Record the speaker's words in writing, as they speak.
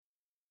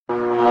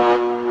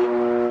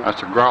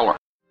That's a growler.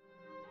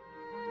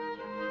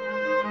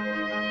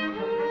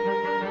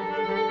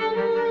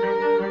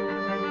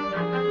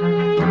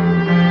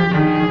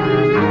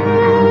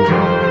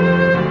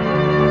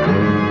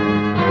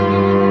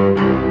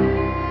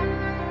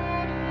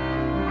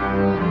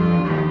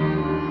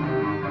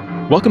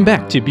 Welcome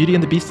back to Beauty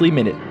and the Beastly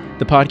Minute,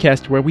 the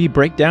podcast where we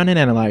break down and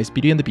analyze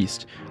Beauty and the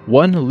Beast,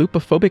 one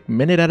loopophobic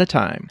minute at a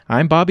time.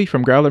 I'm Bobby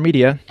from Growler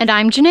Media. And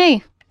I'm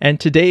Janae. And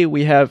today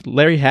we have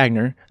Larry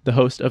Hagner, the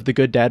host of The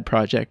Good Dad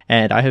Project,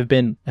 and I have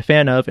been a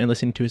fan of and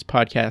listening to his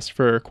podcast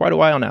for quite a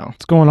while now.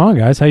 What's going on,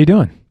 guys? How you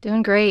doing?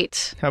 Doing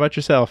great. How about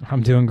yourself?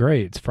 I'm doing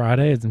great. It's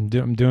Friday.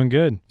 I'm doing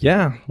good.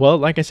 Yeah. Well,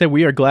 like I said,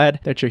 we are glad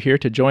that you're here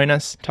to join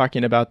us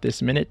talking about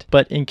this minute.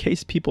 But in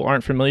case people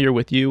aren't familiar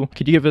with you,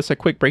 could you give us a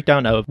quick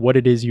breakdown of what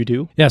it is you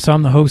do? Yeah, so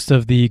I'm the host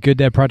of the Good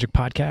Dad Project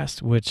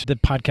podcast, which the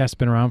podcast's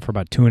been around for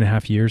about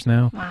 2.5 years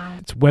now. Wow.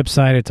 It's a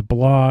website. It's a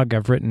blog.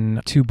 I've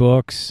written 2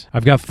 books.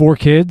 I've got 4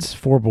 kids,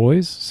 4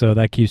 boys, so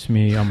that keeps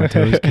me on my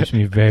toes, keeps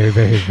me very,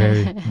 very,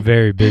 very,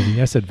 very busy.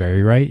 I said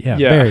very, right? Yeah.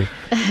 Very,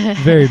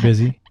 very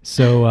busy.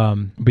 So,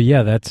 but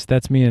yeah,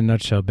 that's me in a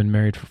nutshell. I've been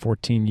married for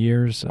 14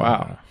 years.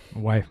 Wow.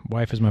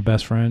 Wife is my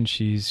best friend.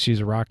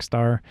 She's a rock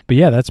star. But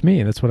yeah, that's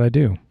me. That's what I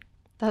do.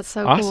 That's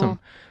so awesome. Cool.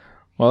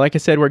 Well, like I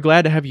said, we're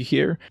glad to have you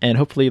here. And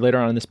hopefully later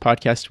on in this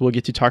podcast, we'll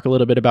get to talk a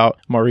little bit about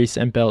Maurice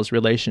and Belle's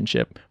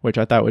relationship, which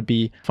I thought would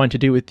be fun to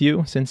do with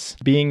you since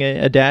being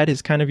a dad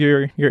is kind of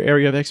your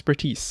area of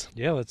expertise.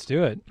 Yeah, let's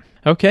do it.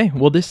 Okay,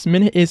 well, this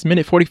minute is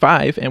minute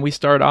 45, and we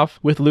start off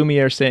with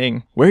Lumiere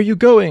saying, "Where are you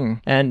going?"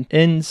 and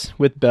ends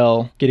with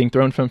Belle getting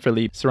thrown from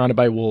Philippe, surrounded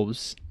by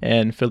wolves,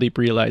 and Philippe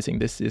realizing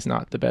this is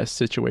not the best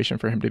situation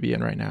for him to be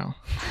in right now.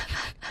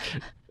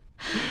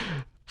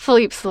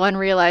 Philippe's the one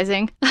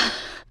realizing.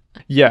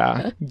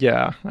 Yeah.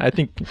 I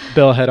think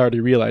Belle had already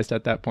realized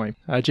at that point.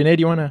 Janae,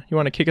 do you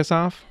wanna kick us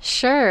off?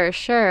 Sure.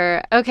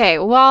 Okay,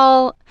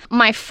 well,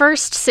 my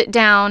first sit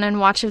down and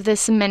watch of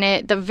this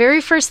minute, the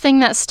very first thing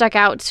that stuck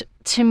out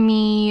to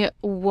me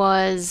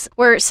was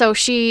so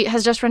she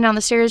has just run down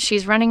the stairs,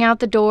 she's running out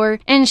the door,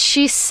 and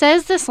she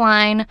says this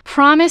line,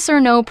 "Promise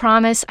or no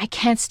promise, I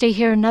can't stay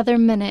here another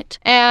minute."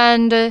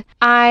 And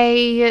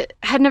I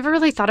had never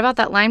really thought about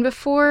that line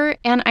before,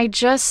 and I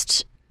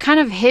just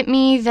kind of hit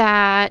me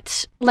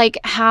that like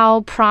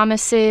how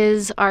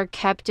promises are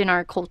kept in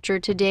our culture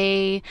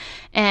today.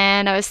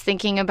 And I was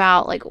thinking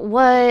about like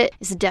what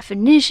is the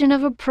definition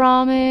of a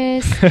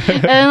promise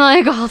and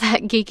like all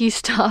that geeky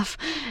stuff.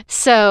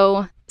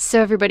 So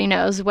everybody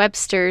knows,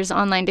 Webster's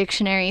Online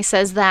Dictionary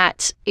says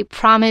that a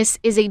promise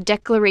is a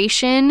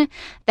declaration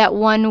that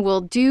one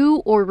will do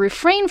or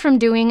refrain from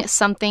doing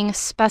something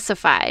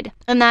specified,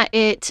 and that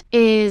it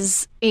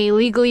is a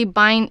legally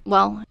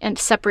and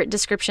separate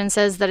description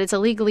says that it's a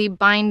legally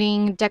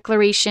binding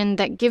declaration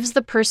that gives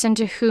the person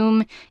to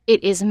whom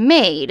it is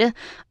made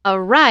a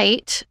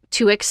right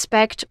to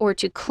expect or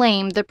to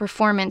claim the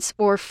performance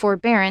or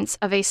forbearance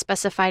of a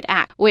specified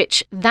act,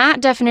 which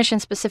that definition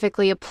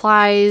specifically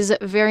applies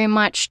very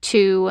much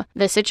to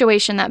the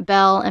situation that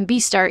Belle and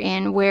Beast are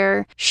in,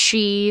 where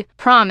she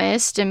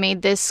promised and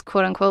made this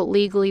quote-unquote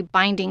legally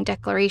binding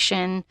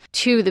declaration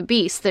to the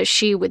Beast that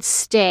she would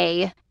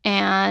stay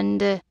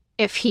and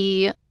if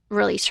he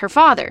released her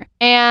father.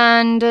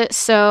 And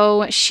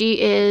so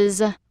she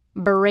is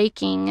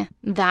breaking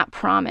that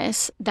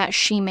promise that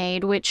she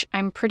made, which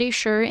I'm pretty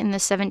sure in the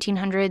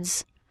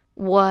 1700s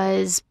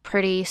was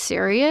pretty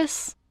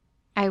serious,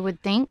 I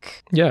would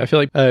think. Yeah, I feel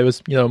like it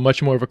was,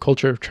 much more of a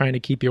culture of trying to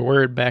keep your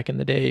word back in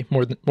the day,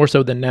 more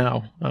so than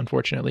now,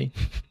 unfortunately.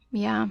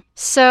 Yeah.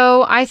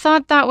 So I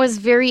thought that was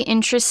very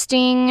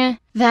interesting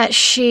that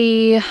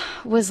she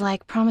was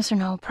like, "Promise or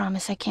no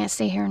promise, I can't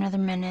stay here another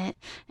minute,"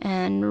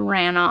 and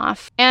ran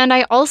off. And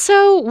I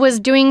also was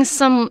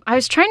I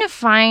was trying to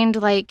find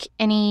like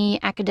any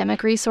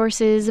academic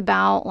resources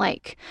about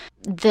like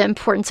the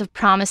importance of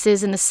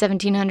promises in the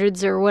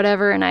 1700s or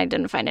whatever, and I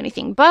didn't find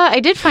anything. But I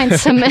did find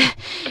some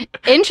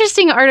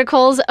interesting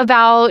articles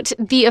about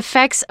the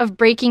effects of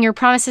breaking your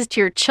promises to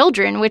your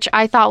children, which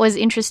I thought was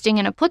interesting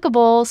and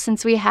applicable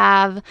since we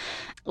have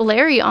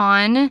Larry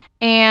on,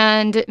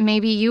 and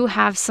maybe you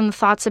have some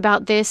thoughts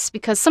about this,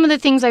 because some of the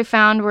things I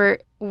found were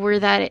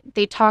that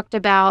they talked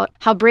about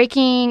how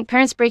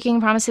parents breaking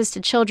promises to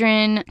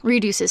children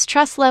reduces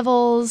trust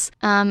levels,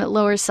 it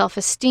lowers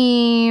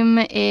self-esteem,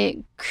 it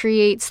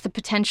creates the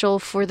potential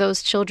for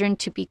those children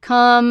to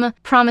become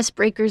promise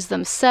breakers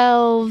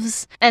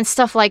themselves, and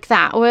stuff like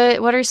that.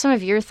 What are some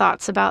of your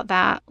thoughts about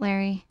that,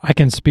 Larry? I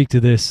can speak to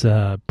this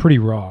pretty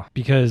raw,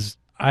 because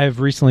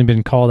I've recently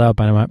been called out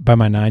by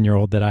my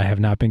 9-year-old that I have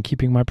not been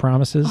keeping my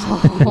promises.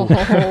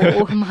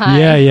 Oh my!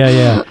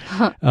 Yeah.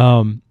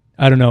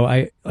 I don't know.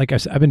 I've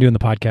been doing the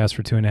podcast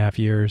for 2.5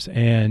 years,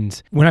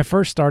 and when I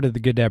first started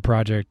the Good Dad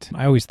Project,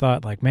 I always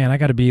thought like, man, I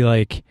got to be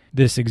like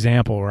this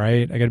example,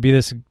 right? I got to be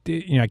this.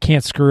 I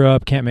can't screw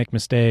up, can't make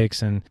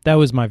mistakes, and that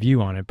was my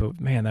view on it.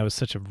 But man, that was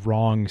such a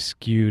wrong,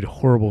 skewed,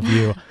 horrible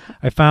view.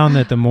 I found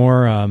that the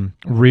more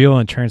real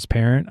and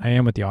transparent I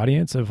am with the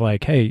audience, of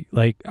like, hey,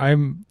 like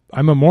I'm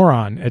a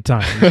moron at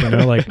times,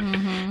 like.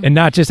 And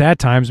not just at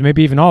times,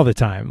 maybe even all the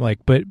time. Like,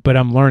 but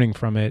I'm learning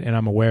from it and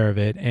I'm aware of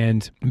it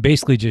and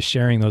basically just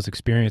sharing those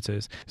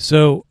experiences.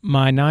 So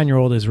my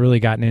 9-year-old has really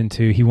gotten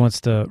into, he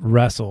wants to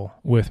wrestle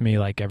with me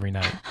like every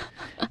night.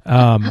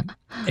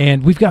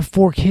 And we've got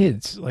 4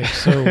 kids. Like,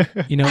 so,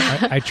 you know,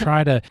 I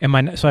try to,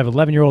 so I have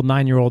 11-year-old,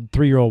 9-year-old,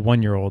 3-year-old,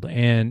 1-year-old.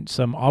 And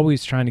so I'm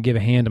always trying to give a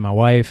hand to my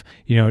wife,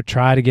 you know,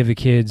 try to give the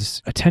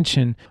kids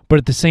attention. But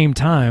at the same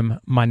time,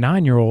 my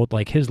 9-year-old,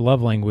 like his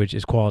love language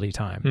is quality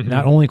time,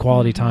 not only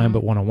quality time,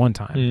 but one-on-one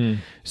time.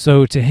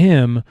 So to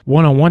him,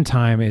 one-on-one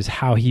time is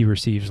how he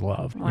receives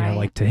love. You know,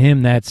 like to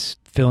him, that's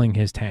filling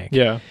his tank.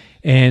 Yeah.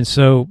 And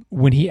so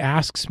when he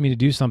asks me to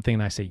do something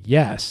and I say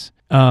yes,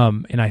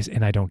 and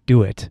I don't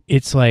do it,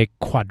 it's like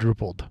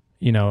quadrupled,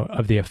 you know,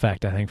 of the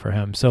effect, I think, for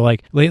him. So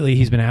like lately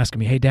he's been asking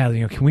me, hey Dad,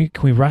 you know, can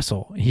we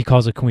wrestle? He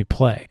calls it, can we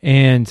play?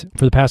 And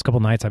for the past couple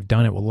nights I've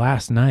done it. Well,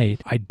 last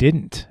night I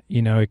didn't,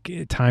 you know,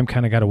 time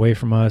kind of got away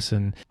from us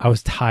and I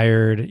was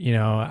tired, you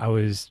know, I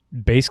was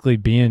basically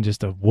being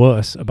just a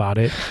wuss about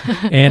it.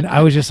 And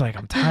I was just like,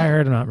 I'm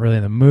tired. I'm not really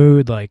in the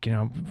mood. Like, you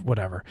know,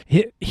 whatever.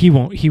 He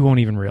won't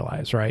even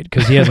realize, right?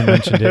 Because he hasn't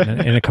mentioned it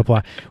in a couple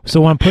of,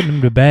 so I'm putting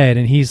him to bed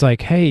and he's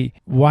like, hey,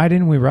 why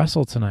didn't we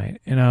wrestle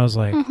tonight? And I was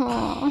like,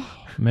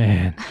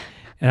 man.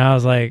 And I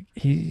was like,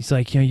 he's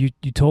like, you know,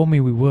 you told me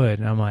we would.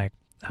 And I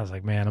was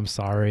like, man, I'm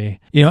sorry.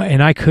 You know,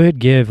 and I could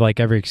give like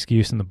every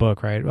excuse in the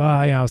book, right?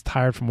 Well, yeah, I was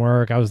tired from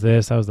work. I was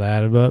this, I was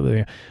that. Blah, blah,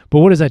 blah. But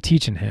what is that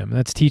teaching him?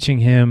 That's teaching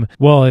him,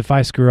 well, if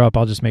I screw up,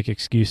 I'll just make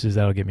excuses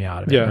that'll get me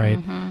out of it,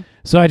 right?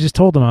 So I just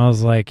told him, I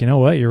was like, you know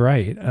what? You're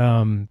right.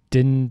 I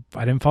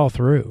didn't follow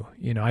through.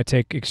 You know, I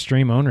take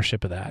extreme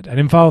ownership of that. I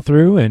didn't follow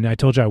through and I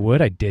told you I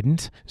would. I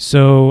didn't.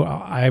 So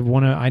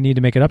I need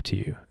to make it up to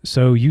you.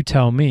 So you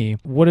tell me,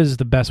 what is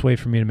the best way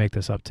for me to make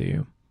this up to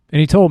you? And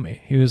he told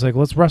me, he was like,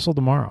 let's wrestle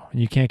tomorrow and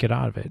you can't get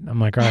out of it.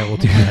 I'm like, all right, we'll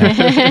do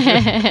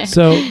that.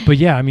 So, but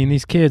yeah, I mean,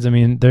 these kids, I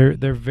mean, they're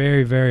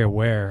very, very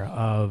aware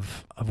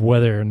of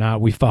whether or not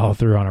we follow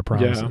through on our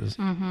promises.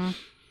 Mm-hmm.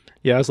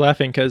 Yeah, I was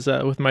laughing because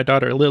with my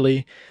daughter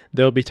Lily,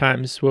 there'll be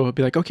times where we'll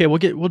be like, okay, we'll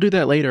do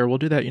that later. We'll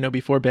do that, you know,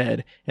 before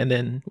bed. And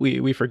then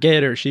we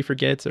forget, or she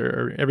forgets,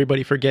 or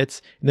everybody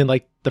forgets. And then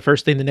like the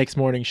first thing the next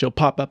morning, she'll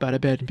pop up out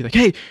of bed and be like,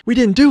 hey, we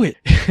didn't do it.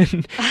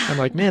 And I'm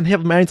like, man, they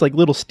have minds like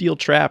little steel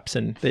traps,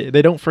 and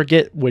they don't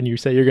forget when you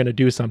say you're going to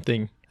do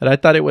something. And I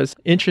thought it was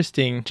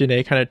interesting,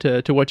 Janae, kind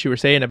of to what you were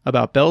saying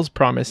about Belle's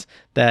promise,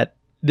 that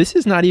this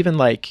is not even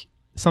like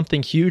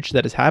something huge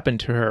that has happened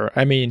to her.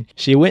 I mean,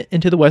 she went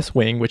into the West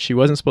Wing, which she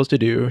wasn't supposed to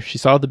do. She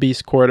saw the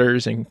Beast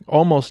quarters and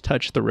almost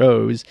touched the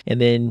Rose,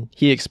 and then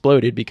he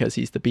exploded because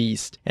he's the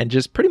Beast and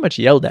just pretty much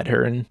yelled at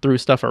her and threw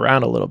stuff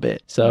around a little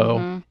bit.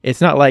 So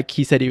it's not like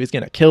he said he was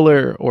going to kill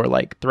her or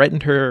like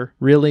threatened her,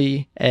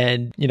 really.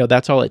 And, you know,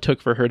 that's all it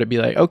took for her to be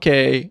like,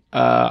 okay,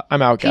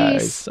 I'm out,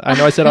 Peace. guys. I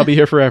know I said I'll be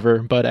here forever,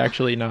 but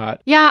actually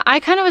not. Yeah, I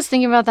kind of was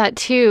thinking about that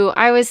too.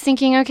 I was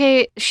thinking,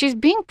 okay, she's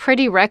being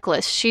pretty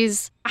reckless.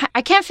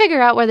 I can't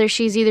figure out whether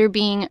she's either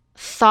being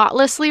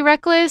thoughtlessly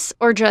reckless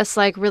or just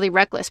like really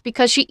reckless,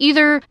 because she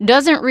either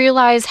doesn't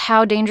realize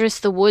how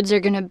dangerous the woods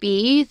are going to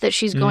be that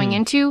she's going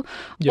into,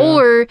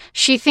 or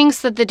she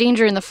thinks that the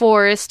danger in the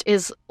forest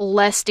is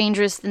less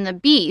dangerous than the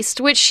Beast,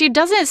 which she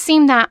doesn't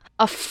seem that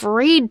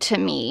afraid to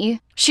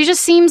me. She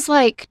just seems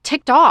like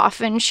ticked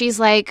off, and she's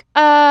like,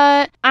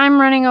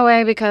 I'm running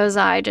away because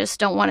I just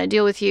don't want to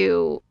deal with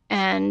you.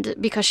 And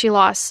because he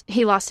lost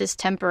his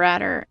temper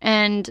at her.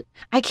 And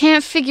I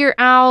can't figure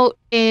out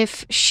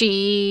if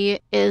she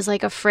is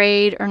like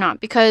afraid or not,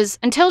 because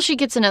until she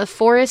gets into the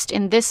forest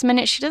in this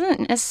minute, she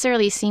doesn't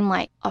necessarily seem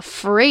like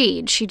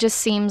afraid. She just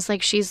seems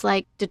like she's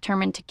like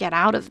determined to get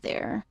out of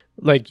there.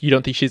 Like, you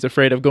don't think she's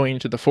afraid of going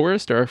into the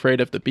forest or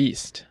afraid of the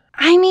Beast?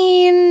 I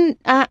mean,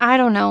 I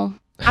don't know.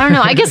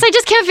 I guess I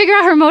just can't figure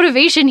out her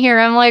motivation here.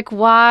 I'm like,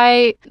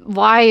 why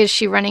is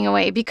she running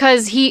away?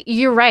 Because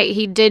you're right.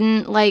 He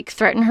didn't like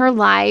threaten her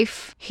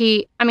life.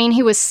 He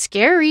was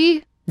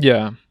scary.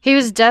 Yeah. He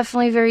was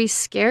definitely very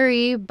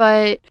scary,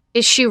 but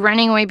is she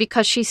running away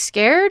because she's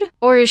scared?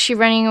 Or is she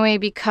running away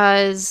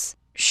because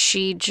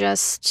she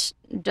just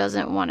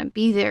doesn't want to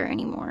be there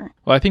anymore?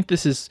 Well, I think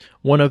this is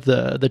one of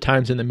the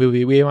times in the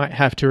movie we might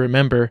have to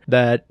remember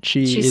that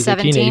she's is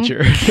 17? A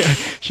teenager.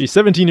 She's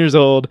 17 years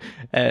old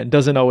and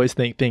doesn't always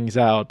think things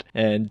out,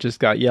 and just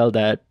got yelled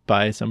at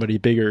by somebody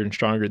bigger and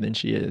stronger than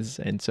she is.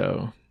 And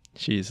so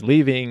she's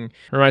leaving.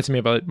 Reminds me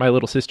about my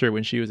little sister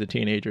when she was a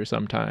teenager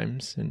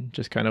sometimes, and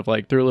just kind of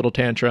like threw a little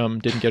tantrum,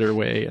 didn't get her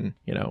way, and,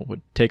 you know,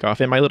 would take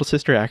off. And my little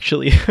sister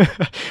actually,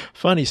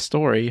 funny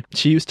story,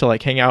 she used to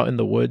like hang out in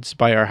the woods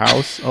by our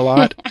house a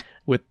lot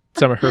with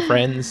some of her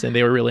friends, and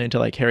they were really into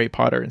like Harry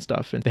Potter and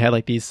stuff. And they had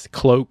like these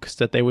cloaks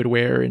that they would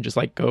wear and just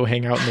like go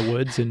hang out in the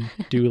woods and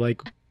do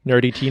like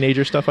nerdy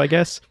teenager stuff, I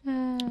guess.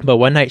 But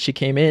one night she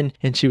came in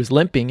and she was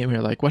limping, and we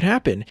were like, what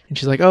happened? And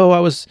she's like, oh, I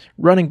was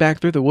running back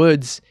through the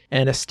woods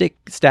and a stick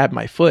stabbed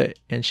my foot.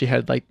 And she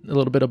had like a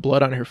little bit of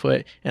blood on her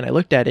foot. And I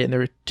looked at it and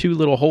there were 2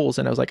 little holes.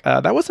 And I was like,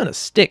 that wasn't a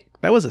stick.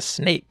 That was a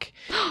snake.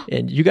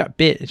 And you got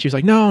bit. And she was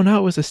like, no,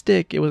 it was a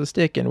stick. It was a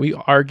stick. And we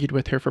argued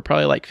with her for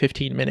probably like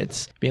 15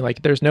 minutes, being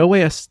like, there's no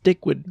way a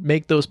stick would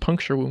make those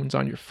puncture wounds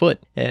on your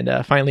foot. And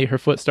finally her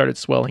foot started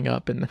swelling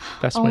up. And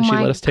that's when she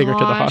let us take her to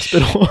the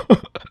hospital.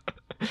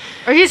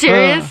 Are you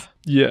serious?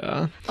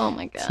 Yeah. Oh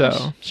my gosh.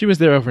 So she was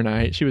there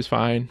overnight. She was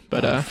fine.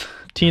 But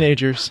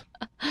teenagers,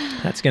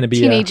 that's going to be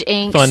teenage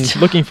angst.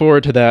 Fun. Looking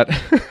forward to that.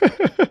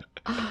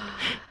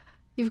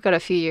 You've got a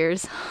few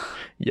years.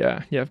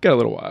 Yeah, I've got a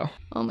little while.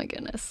 Oh my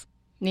goodness.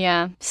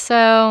 Yeah.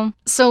 So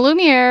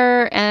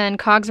Lumiere and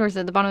Cogsworth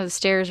at the bottom of the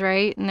stairs,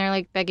 right? And they're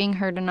like begging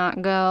her to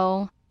not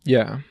go.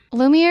 Yeah.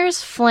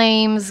 Lumiere's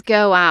flames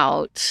go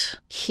out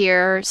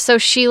here. So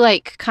she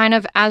like kind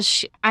of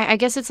I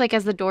guess it's like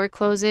as the door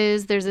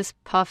closes, there's this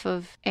puff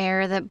of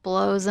air that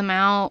blows them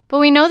out. But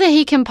we know that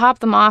he can pop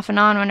them off and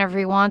on whenever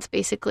he wants,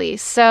 basically.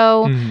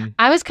 So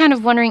I was kind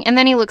of wondering, and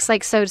then he looks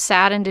like so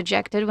sad and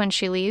dejected when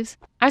she leaves.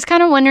 I was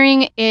kind of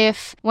wondering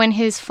if when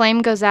his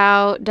flame goes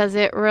out, does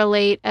it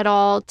relate at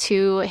all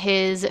to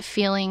his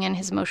feeling and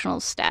his emotional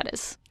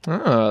status?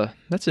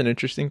 That's an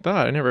interesting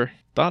thought. I never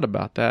thought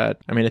about that.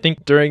 I mean, I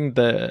think during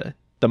the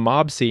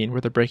mob scene where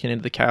they're breaking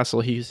into the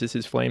castle, he uses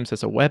his flames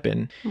as a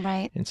weapon.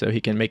 Right. And so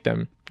he can make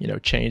them,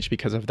 change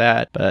because of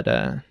that. But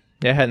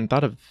I hadn't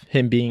thought of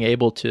him being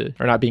able to,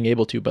 or not being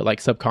able to, but like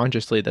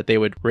subconsciously that they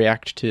would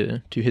react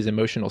to his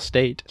emotional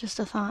state. Just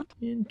a thought.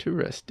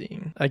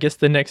 Interesting. I guess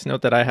the next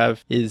note that I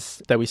have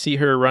is that we see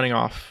her running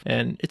off,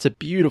 and it's a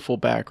beautiful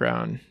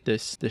background.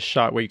 This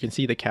shot where you can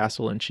see the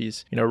castle, and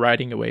she's,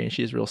 riding away, and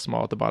she's real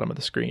small at the bottom of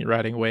the screen,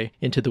 riding away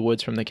into the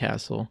woods from the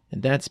castle.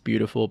 And that's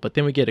beautiful. But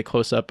then we get a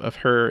close up of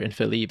her and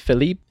Philippe.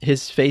 Philippe,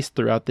 his face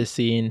throughout this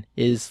scene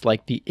is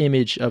like the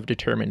image of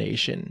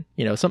determination.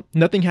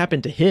 Nothing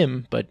happened to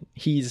him, but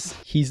he's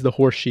the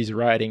horse she's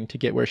riding to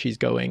get where she's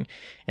going,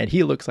 and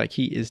he looks like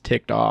he is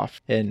ticked off,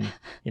 and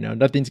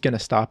nothing's gonna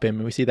stop him.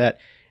 And we see that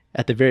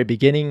at the very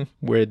beginning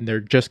where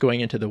they're just going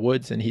into the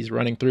woods and he's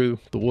running through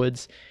the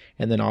woods,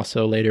 and then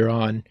also later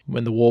on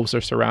when the wolves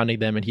are surrounding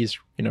them and he's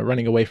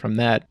running away from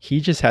that. He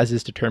just has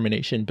his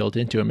determination built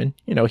into him, and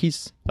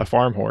he's a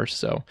farm horse,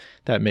 so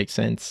that makes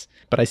sense.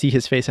 But I see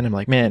his face and I'm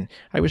like, man,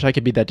 I wish I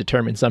could be that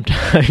determined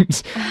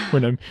sometimes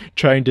when I'm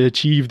trying to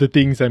achieve the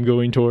things I'm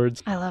going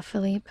towards. I love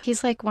Philippe.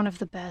 He's like one of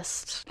the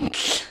best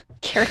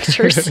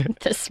characters in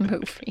this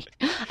movie,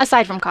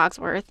 aside from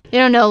Cogsworth. You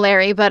don't know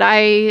Larry, but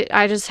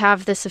I just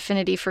have this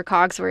affinity for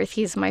Cogsworth.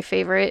 He's my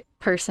favorite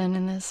person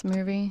in this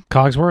movie.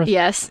 Cogsworth?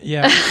 Yes.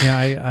 Yeah.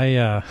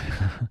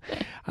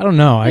 I don't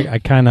know. I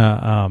kind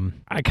of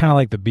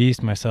like the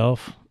Beast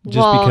myself. Just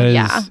because,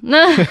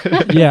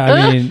 yeah.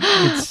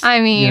 I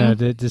mean,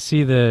 to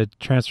see the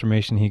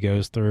transformation he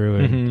goes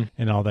through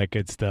and all that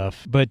good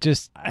stuff. But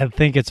I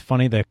think it's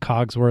funny that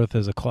Cogsworth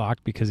is a clock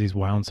because he's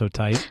wound so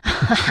tight.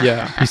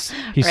 Yeah,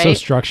 he's right? So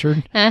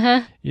structured.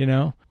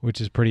 Which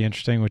is pretty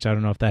interesting. Which I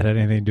don't know if that had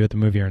anything to do with the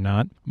movie or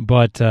not.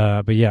 But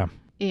yeah.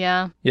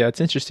 Yeah,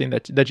 it's interesting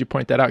that you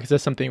point that out, because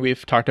that's something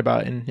we've talked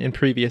about in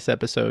previous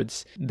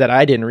episodes that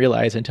I didn't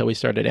realize until we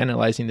started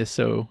analyzing this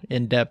so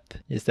in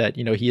depth, is that,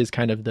 he is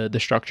kind of the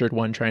structured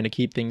one trying to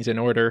keep things in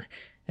order,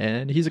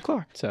 and he's a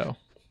clock. So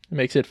it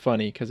makes it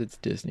funny because it's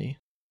Disney.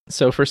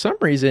 So for some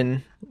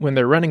reason, when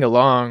they're running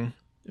along,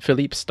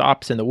 Philippe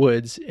stops in the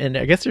woods, and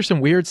I guess there's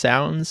some weird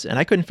sounds, and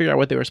I couldn't figure out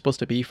what they were supposed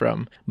to be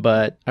from,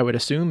 but I would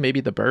assume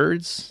maybe the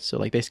birds. So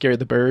like they scared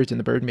the birds, and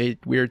the bird made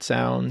weird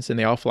sounds, and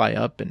they all fly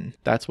up, and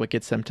that's what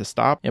gets them to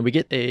stop. And we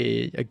get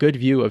a good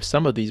view of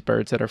some of these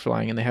birds that are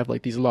flying, and they have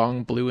like these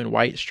long blue and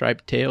white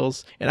striped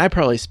tails. And I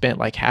probably spent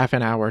like half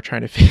an hour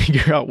trying to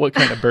figure out what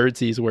kind of birds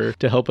these were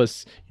to help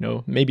us,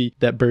 maybe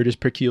that bird is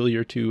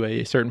peculiar to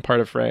a certain part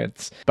of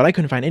France, but I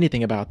couldn't find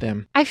anything about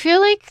them. I feel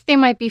like they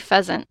might be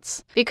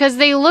pheasants because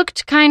they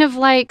looked kind of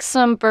like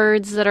some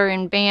birds that are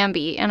in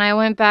Bambi, and I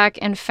went back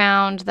and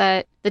found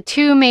that the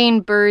 2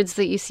 main birds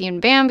that you see in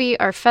Bambi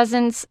are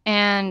pheasants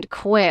and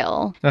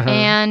quail.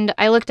 And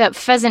I looked up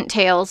pheasant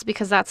tails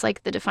because that's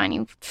like the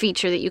defining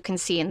feature that you can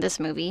see in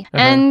this movie.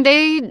 And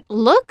they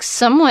look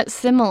somewhat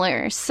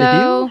similar.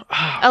 So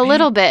a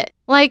little bit.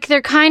 Like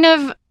they're kind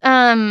of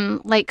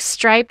like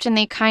striped, and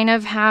they kind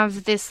of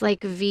have this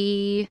like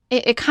V.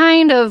 It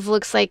kind of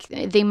looks like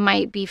they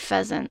might be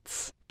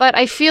pheasants. But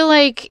I feel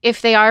like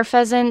if they are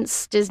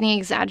pheasants, Disney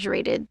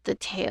exaggerated the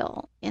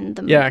tail in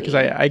the movie. Yeah, because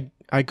I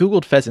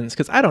Googled pheasants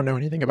because I don't know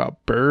anything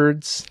about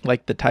birds,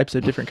 like the types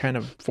of different kind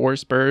of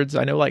forest birds.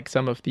 I know like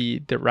some of the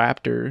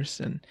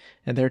raptors and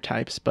their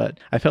types, but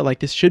I felt like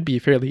this should be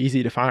fairly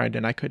easy to find,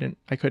 and I couldn't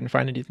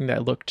find anything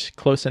that looked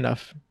close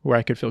enough where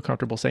I could feel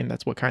comfortable saying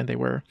that's what kind they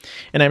were.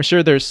 And I'm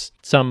sure there's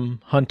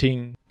some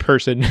hunting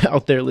person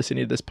out there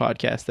listening to this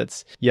podcast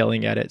that's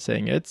yelling at it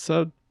saying it's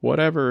a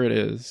whatever it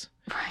is.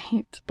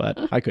 Right. But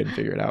I couldn't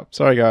figure it out.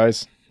 Sorry,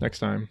 guys. Next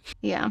time.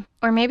 Yeah.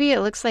 Or maybe it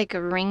looks like a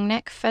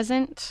ringneck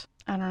pheasant.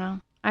 I don't know.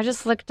 I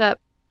just looked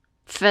up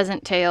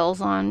pheasant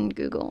tails on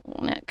Google,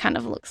 and it kind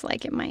of looks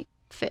like it might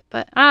fit,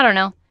 but I don't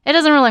know. It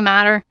doesn't really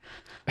matter.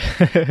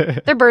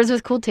 They're birds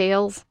with cool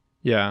tails.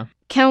 Yeah.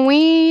 Can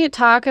we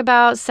talk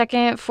about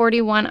second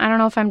 41? I don't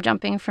know if I'm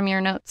jumping from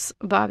your notes,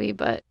 Bobby,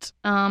 but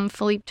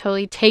Philippe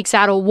totally takes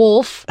out a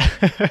wolf.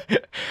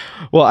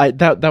 Well,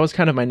 that was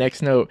kind of my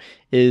next note,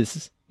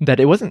 is that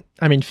it wasn't,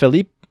 I mean,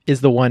 Philippe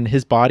is the one,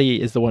 his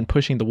body is the one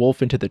pushing the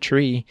wolf into the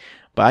tree,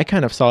 but I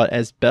kind of saw it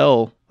as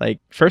Belle. Like,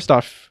 first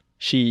off,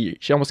 she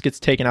almost gets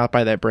taken out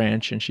by that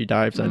branch and she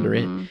dives under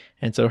it.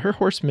 And so her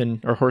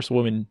horseman or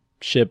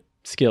horsewomanship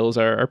skills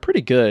are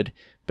pretty good.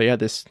 But yeah,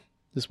 this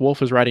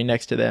wolf is riding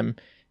next to them.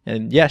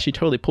 And yeah, she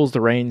totally pulls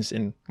the reins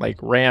and like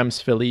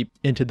rams Philippe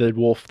into the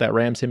wolf that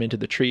rams him into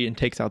the tree and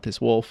takes out this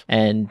wolf.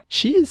 And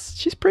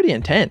she's pretty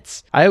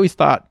intense. I always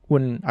thought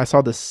when I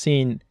saw this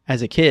scene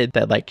as a kid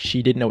that like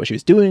she didn't know what she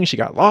was doing. She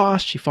got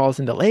lost. She falls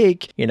in the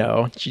lake. You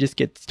know, she just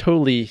gets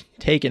totally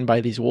taken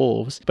by these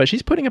wolves. But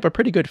she's putting up a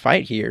pretty good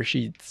fight here.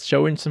 She's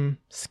showing some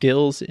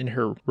skills in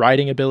her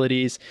riding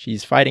abilities.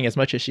 She's fighting as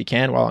much as she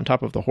can while on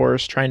top of the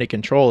horse, trying to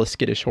control a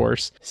skittish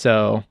horse.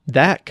 So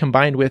that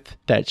combined with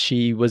that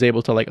she was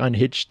able to like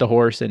unhitch the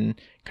horse and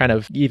kind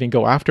of even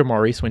go after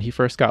Maurice when he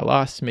first got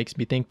lost makes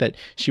me think that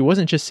she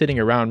wasn't just sitting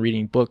around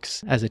reading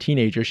books as a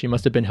teenager. She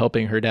must have been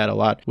helping her dad a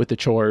lot with the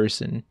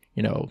chores. And,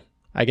 you know,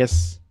 I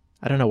guess,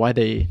 I don't know why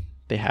they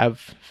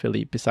have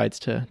Philippe besides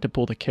to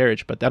pull the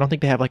carriage, but I don't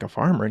think they have like a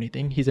farm or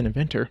anything. He's an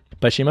inventor.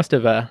 But she must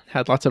have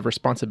had lots of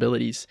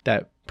responsibilities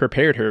that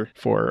prepared her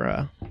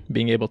for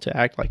being able to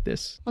act like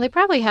this. Well, they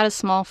probably had a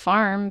small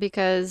farm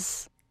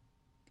because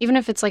even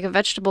if it's like a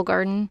vegetable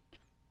garden.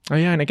 Oh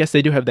yeah, and I guess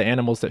they do have the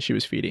animals that she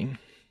was feeding.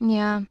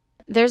 Yeah.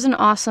 There's an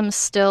awesome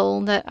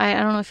still that I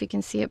don't know if you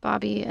can see it,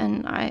 Bobby,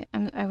 and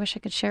I wish I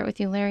could share it with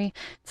you, Larry.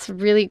 It's a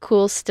really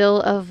cool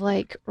still of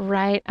like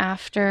right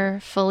after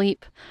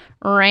Philippe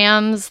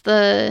rams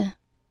the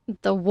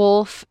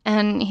wolf,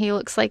 and he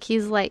looks like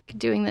he's like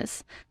doing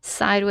this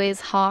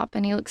sideways hop,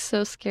 and he looks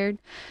so scared.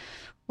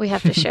 We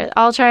have to share.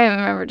 I'll try and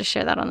remember to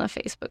share that on the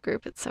Facebook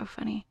group. It's so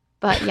funny.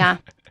 But yeah,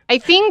 I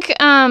think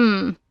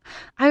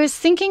I was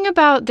thinking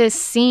about this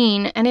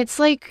scene, and it's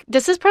like,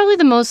 this is probably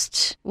the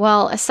most,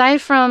 well,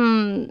 aside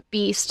from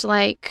Beast,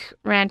 like,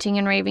 ranting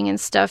and raving and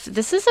stuff,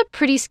 this is a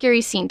pretty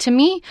scary scene. To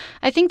me,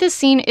 I think this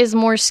scene is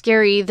more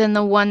scary than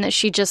the one that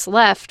she just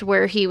left,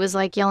 where he was,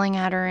 like, yelling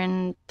at her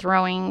and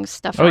throwing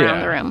stuff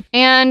around the room.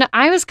 And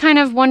I was kind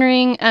of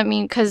wondering, I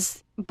mean,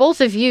 because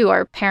both of you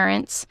are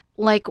parents,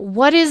 like,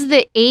 what is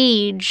the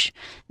age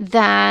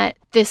that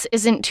this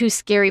isn't too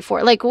scary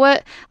for? Like,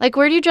 where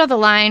do you draw the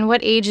line?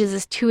 What age is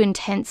this too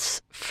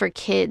intense for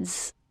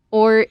kids?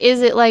 Or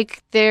is it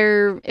like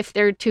if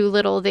they're too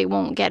little, they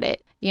won't get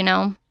it, you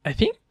know? I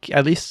think,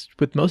 at least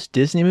with most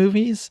Disney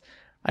movies,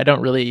 I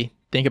don't really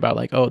think about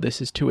like, oh, this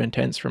is too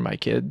intense for my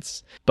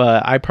kids.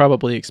 But I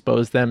probably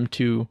expose them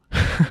to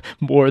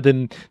more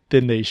than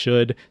they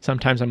should.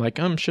 Sometimes I'm like,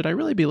 should I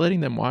really be letting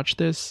them watch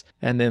this?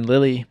 And then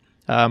Lily,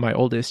 my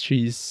oldest,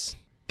 she's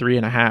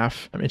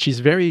 3.5. I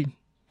mean,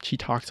 she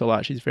talks a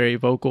lot. She's very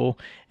vocal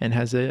and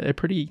has a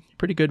pretty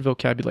good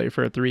vocabulary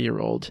for a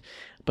 3-year-old.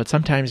 But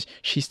sometimes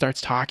she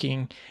starts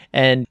talking,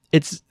 and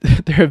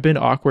there have been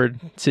awkward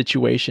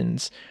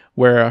situations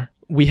where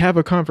we have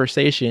a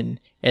conversation,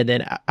 and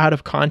then out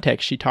of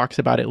context, she talks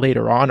about it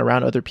later on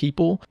around other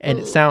people, and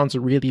it sounds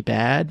really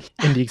bad.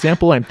 And the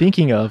example I'm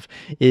thinking of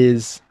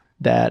is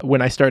that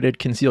when I started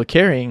concealed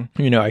carrying,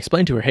 I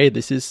explained to her, hey,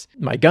 this is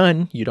my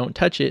gun. You don't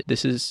touch it.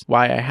 This is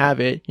why I have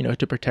it,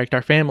 to protect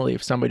our family.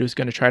 If somebody was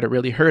going to try to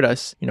really hurt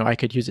us, I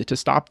could use it to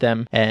stop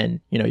them.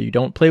 And, you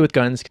don't play with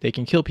guns. They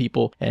can kill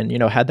people. And,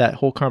 had that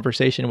whole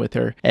conversation with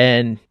her.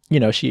 And,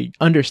 she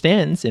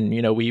understands, and,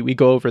 we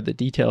go over the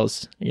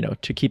details,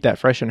 to keep that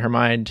fresh in her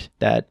mind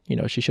that,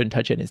 she shouldn't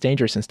touch it and it's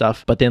dangerous and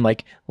stuff. But then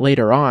like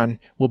later on,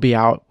 we'll be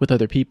out with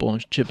other people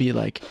and she'll be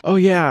like, oh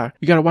yeah,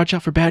 you got to watch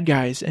out for bad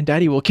guys and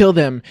daddy will kill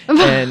them.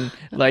 And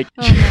like,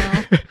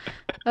 oh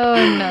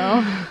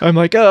no. I'm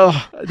like, oh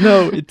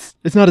no, it's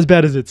not as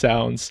bad as it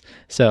sounds.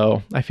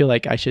 So I feel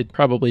like I should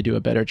probably do a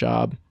better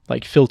job,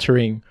 like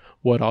filtering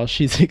what all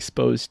she's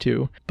exposed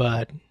to,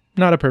 but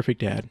not a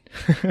perfect dad.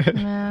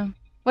 Yeah.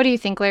 What do you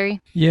think, Larry?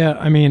 Yeah,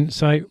 I mean,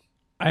 so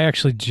I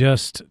actually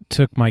just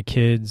took my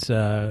kids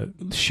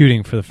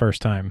shooting for the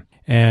first time.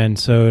 And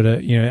so,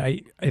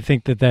 I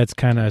think that's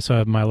kind of, so I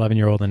have my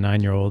 11-year-old and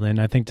 9-year-old. And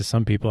I think to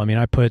some people, I mean,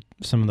 I put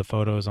some of the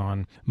photos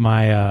on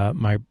my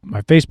my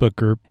Facebook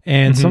group,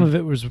 and some of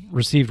it was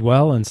received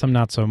well and some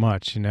not so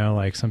much,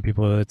 like some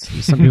people are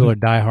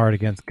diehard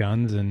against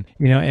guns. And,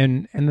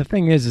 and the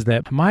thing is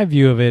that my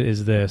view of it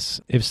is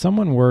this: if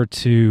someone were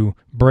to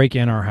break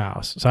in our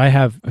house, so I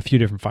have a few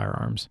different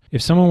firearms.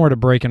 If someone were to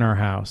break in our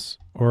house,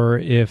 or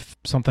if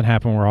something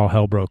happened where all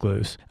hell broke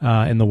loose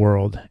in the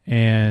world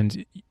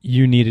and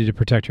you needed to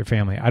protect your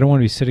family, I don't want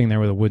to be sitting there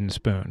with a wooden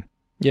spoon.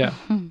 Yeah.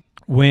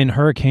 when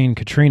Hurricane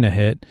Katrina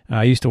hit,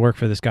 I used to work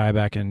for this guy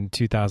back in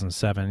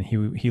 2007.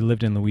 He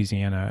lived in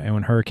Louisiana, and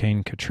when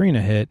Hurricane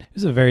Katrina hit, it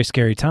was a very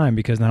scary time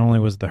because not only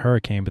was the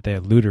hurricane, but they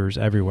had looters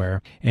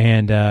everywhere.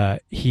 And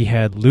he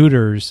had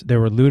looters. There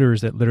were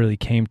looters that literally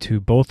came to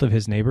both of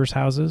his neighbors'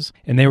 houses,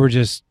 and they were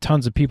just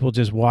tons of people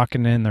just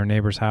walking in their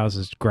neighbors'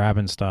 houses,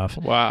 grabbing stuff.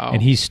 Wow.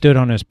 And he stood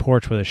on his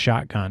porch with a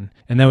shotgun,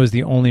 and that was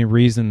the only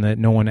reason that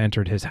no one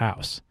entered his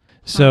house.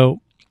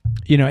 So,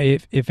 you know,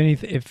 if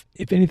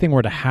anything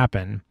were to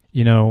happen,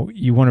 you know,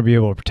 you want to be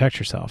able to protect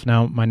yourself.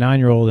 Now, my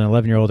 9-year-old and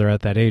 11-year-old are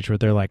at that age where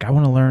they're like, I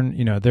want to learn,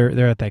 you know,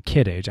 they're at that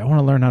kid age. I want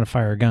to learn how to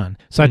fire a gun.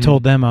 So I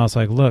told them, I was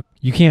like, look,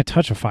 you can't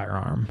touch a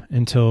firearm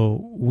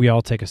until we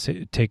all take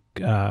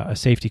a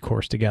safety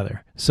course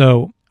together.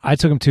 So I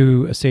took them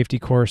to a safety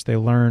course. They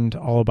learned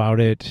all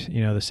about it,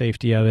 you know, the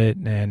safety of it.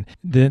 And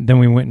then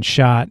we went and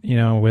shot, you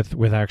know,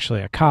 with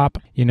actually a cop,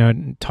 you know,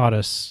 and taught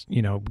us,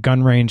 you know,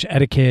 gun range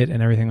etiquette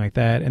and everything like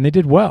that. And they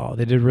did well.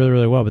 They did really,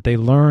 really well. But they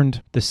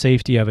learned the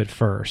safety of it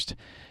first.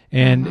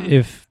 And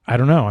if, I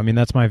don't know, I mean,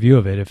 that's my view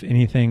of it. If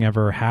anything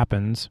ever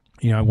happens,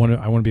 you know, I want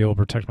to be able to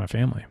protect my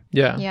family.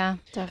 Yeah. Yeah,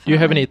 definitely. Do you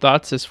have any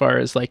thoughts as far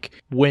as like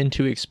when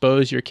to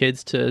expose your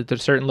kids to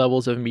certain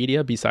levels of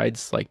media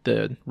besides like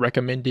the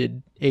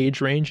recommended age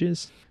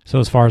ranges?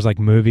 So as far as like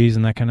movies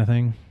and that kind of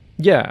thing?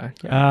 Yeah.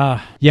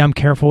 Yeah, I'm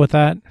careful with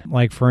that.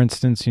 Like, for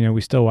instance, you know,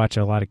 we still watch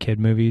a lot of kid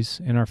movies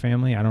in our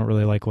family. I don't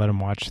really let them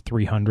watch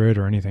 300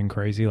 or anything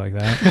crazy like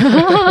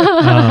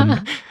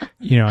that.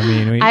 You know, I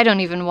mean, I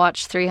don't even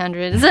watch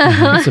 300s.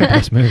 It's the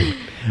best movie.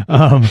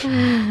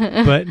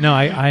 But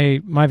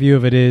no, my view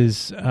of it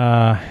is,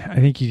 I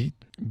think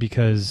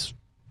because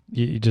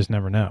you just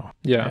never know.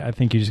 Yeah. I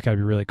think you just got to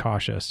be really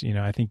cautious. You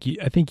know, I think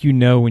you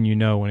know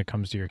when it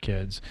comes to your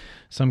kids.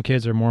 Some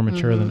kids are more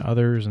mature than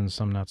others, and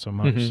some not so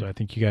much. So I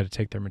think you got to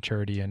take their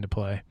maturity into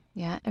play.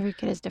 Yeah, every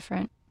kid is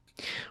different.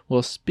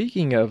 Well,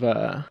 speaking of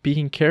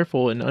being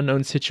careful in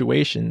unknown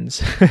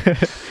situations,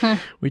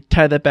 we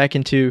tie that back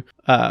into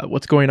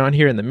what's going on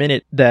here in the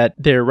minute that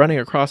they're running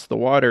across the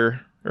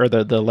water, or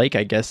the lake,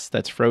 I guess,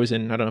 that's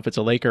frozen. I don't know if it's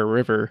a lake or a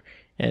river,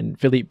 and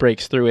Philippe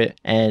breaks through it.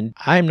 And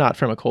I'm not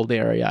from a cold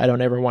area. I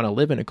don't ever want to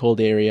live in a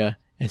cold area.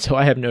 And so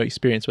I have no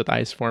experience with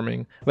ice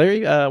forming.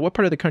 Larry, what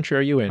part of the country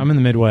are you in? I'm in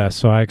the Midwest,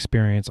 so I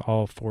experience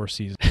all 4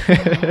 seasons.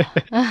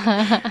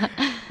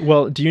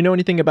 Well, do you know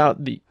anything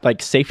about the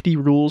like safety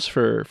rules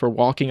for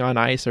walking on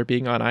ice or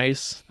being on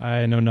ice?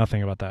 I know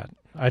nothing about that.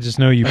 I just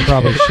know you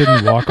probably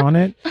shouldn't walk on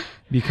it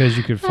because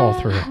you could fall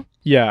through.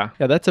 Yeah,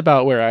 that's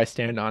about where I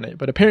stand on it.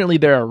 But apparently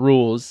there are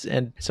rules.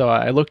 And so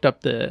I looked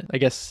up I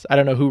guess, I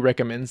don't know who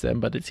recommends them,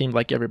 but it seemed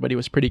like everybody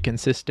was pretty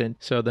consistent.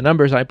 So the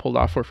numbers I pulled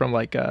off were from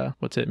like,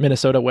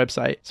 Minnesota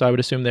website. So I would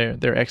assume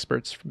they're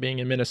experts for being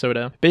in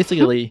Minnesota.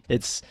 Basically,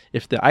 it's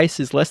if the ice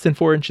is less than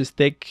 4 inches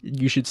thick,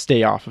 you should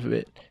stay off of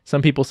it.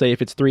 Some people say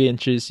if it's 3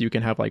 inches, you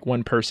can have like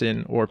one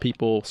person or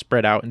people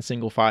spread out in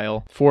single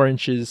file. 4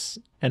 inches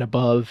and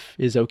above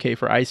is okay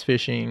for ice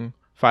fishing.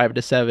 5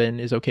 to 7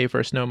 is okay for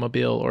a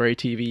snowmobile or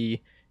ATV,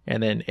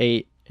 and then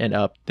 8 and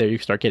up, there you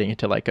start getting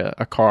into like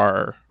a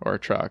car or a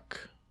truck,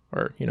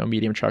 or, you know,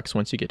 medium trucks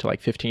once you get to like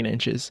 15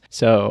 inches.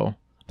 So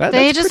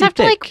they just have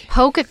thick. to like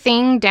poke a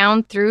thing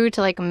down through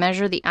to like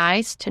measure the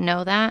ice to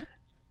know that.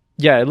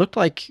 Yeah, it looked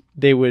like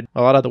a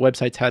lot of the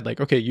websites had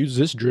like, okay, use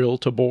this drill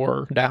to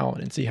bore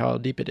down and see how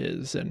deep it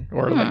is,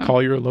 or like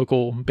call your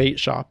local bait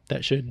shop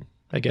that should,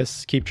 I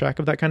guess, keep track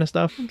of that kind of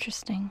stuff.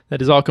 Interesting.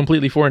 That is all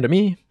completely foreign to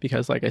me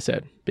because, like I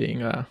said,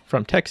 being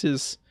from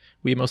Texas,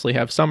 we mostly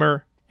have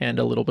summer and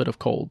a little bit of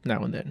cold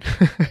now and then.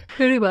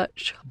 Pretty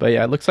much. But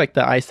yeah, it looks like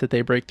the ice that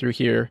they break through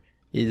here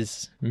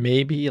is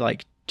maybe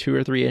like 2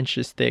 or 3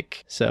 inches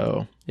thick.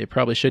 So it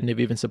probably shouldn't have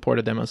even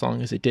supported them as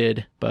long as it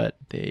did. But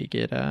they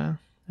get a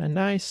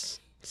nice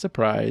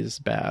surprise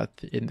bath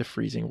in the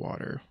freezing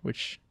water,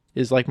 which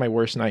is like my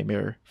worst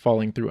nightmare,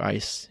 falling through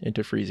ice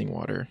into freezing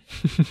water.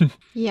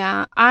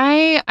 Yeah,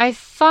 I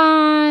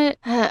thought,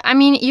 I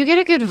mean, you get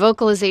a good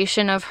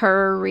vocalization of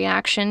her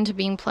reaction to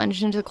being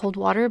plunged into the cold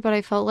water, but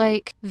I felt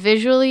like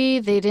visually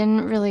they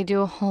didn't really do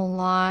a whole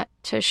lot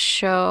to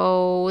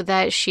show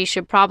that she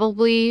should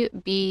probably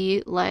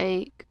be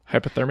like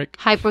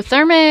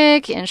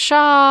hypothermic, in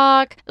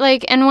shock.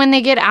 Like, and when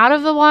they get out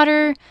of the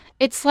water,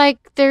 it's like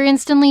they're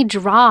instantly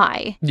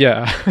dry.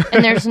 Yeah.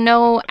 And there's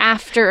no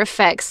after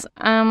effects.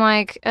 I'm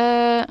like,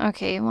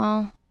 okay,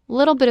 well, a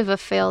little bit of a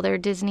fail there,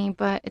 Disney,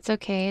 but it's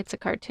okay. It's a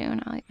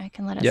cartoon. I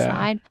can let it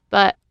slide.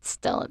 But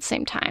still, at the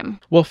same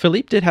time. Well,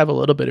 Philippe did have a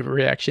little bit of a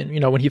reaction.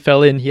 You know, when he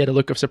fell in, he had a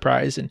look of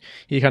surprise, and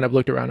he kind of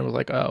looked around and was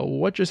like, oh,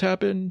 what just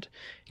happened?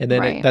 And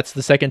then that's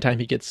the second time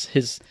he gets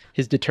his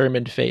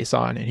determined face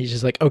on, and he's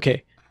just like,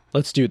 okay,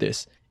 let's do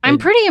this. I'm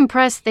pretty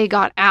impressed they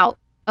got out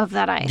of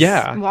that ice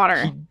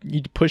water.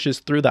 He pushes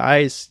through the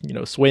ice, you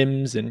know,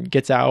 swims and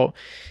gets out,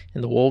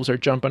 and the wolves are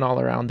jumping all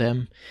around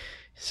them.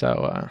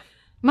 So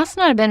must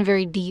not have been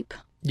very deep.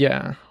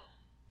 Yeah.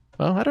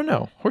 Well, I don't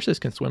know. Horses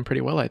can swim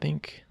pretty well, I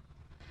think.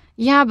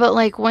 Yeah, but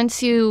like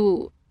once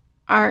you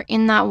are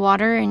in that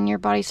water and your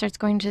body starts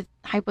going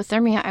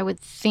hypothermia, I would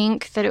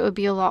think that it would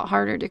be a lot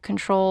harder to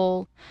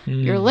control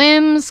your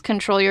limbs,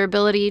 control your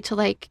ability to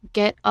like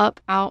get up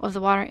out of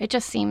the water. It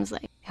just seems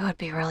like it would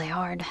be really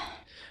hard.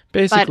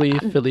 Basically,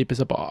 Philippe is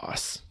a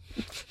boss.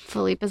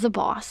 Philippe is a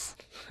boss,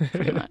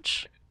 pretty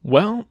much.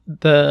 Well,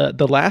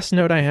 the last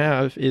note I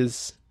have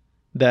is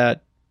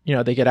that, you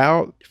know, they get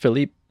out,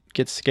 Philippe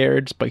gets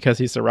scared because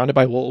he's surrounded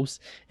by wolves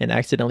and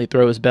accidentally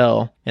throws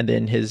Belle, and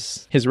then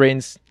his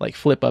reins like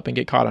flip up and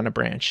get caught on a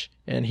branch.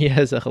 And he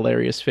has a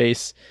hilarious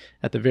face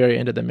at the very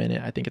end of the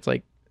minute. I think it's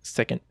like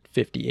second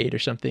 58 or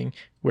something,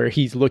 where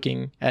he's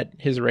looking at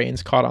his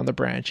reins caught on the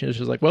branch and it's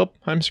just like, well,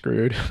 I'm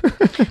screwed.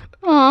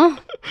 Aw.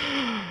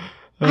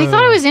 I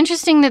thought it was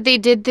interesting that they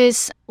did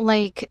this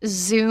like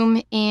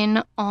zoom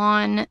in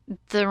on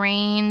the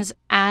reins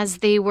as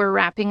they were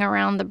wrapping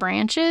around the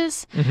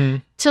branches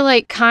to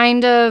like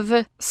kind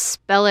of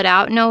spell it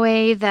out in a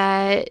way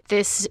that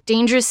this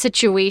dangerous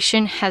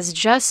situation has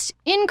just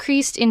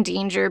increased in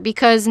danger,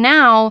 because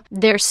now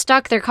they're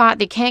stuck, they're caught,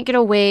 they can't get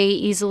away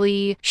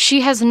easily.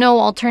 She has no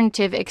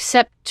alternative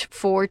except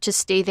for to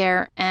stay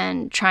there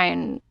and try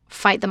and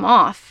fight them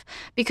off,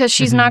 because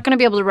she's not going to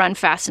be able to run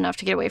fast enough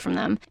to get away from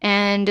them.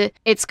 And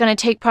it's going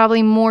to take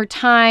probably more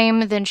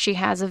time than she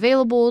has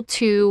available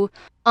to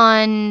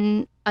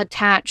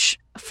unattach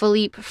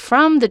Philippe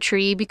from the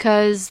tree,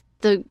 because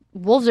the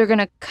wolves are going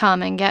to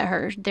come and get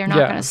her. They're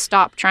not going to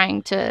stop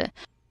trying to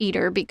eat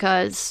her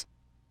because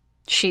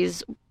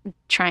she's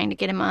trying to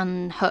get him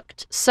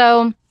unhooked.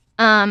 So,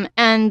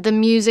 and the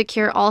music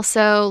here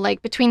also,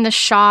 like between the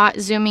shot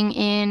zooming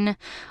in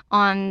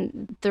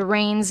on the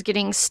reins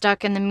getting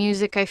stuck in the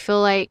music, I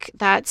feel like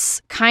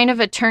that's kind of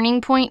a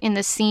turning point in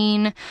the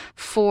scene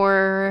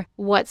for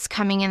what's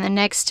coming in the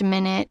next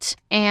minute.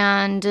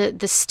 And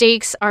the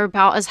stakes are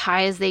about as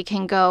high as they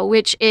can go,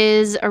 which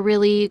is a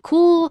really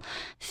cool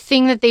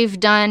thing that they've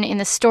done in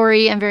the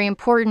story and very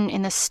important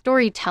in the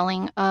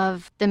storytelling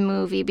of the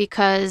movie,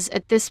 because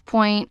at this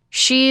point,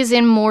 she's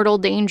in mortal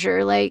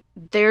danger. Like,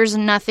 there's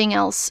nothing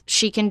else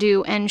she can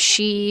do. And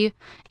she,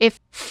 if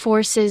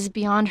forces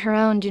beyond her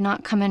own do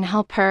not come and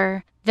help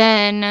her,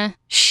 then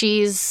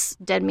she's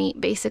dead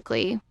meat,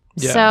 basically.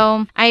 Yeah.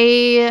 So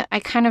I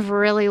kind of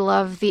really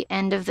love the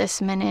end of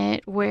this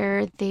minute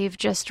where they've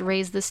just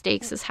raised the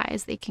stakes as high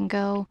as they can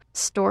go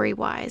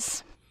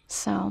story-wise.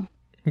 So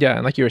yeah,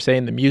 and like you were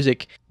saying, the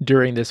music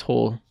during this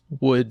whole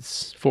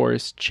woods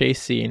forest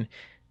chase scene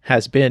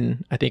has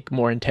been, I think,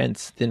 more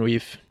intense than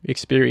we've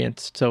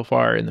experienced so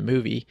far in the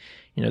movie.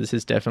 You know, this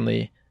is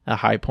definitely a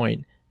high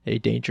point, a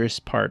dangerous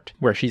part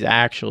where she's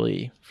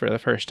actually, for the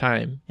first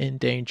time, in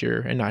danger,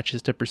 and not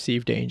just a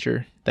perceived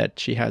danger that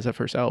she has of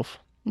herself.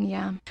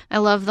 Yeah. I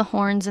love the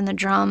horns and the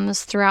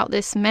drums throughout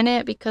this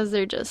minute because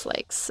they're just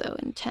like so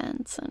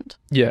intense and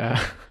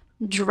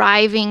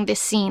driving the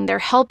scene. They're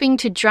helping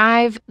to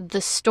drive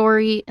the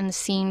story and the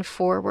scene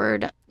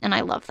forward, and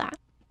I love that.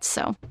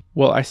 So,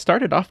 well, I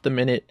started off the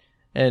minute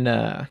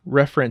and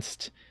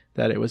referenced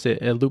that it was a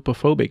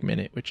lupophobic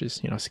minute, which is,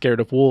 you know, scared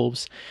of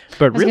wolves.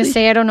 But I was going to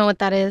say, I don't know what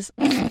that is.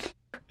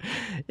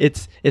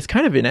 It's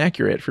kind of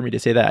inaccurate for me to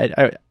say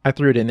that. I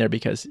threw it in there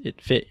because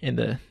it fit in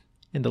the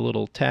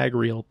little tag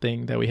reel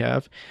thing that we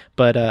have.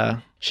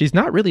 But she's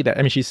not really that.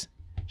 I mean,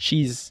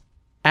 she's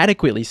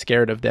adequately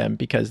scared of them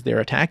because they're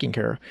attacking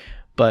her.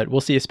 But we'll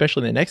see,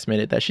 especially in the next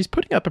minute, that she's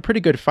putting up a pretty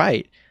good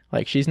fight.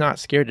 Like, she's not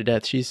scared to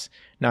death. She's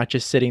not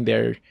just sitting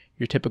there.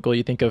 Your typical,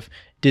 you think of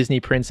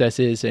Disney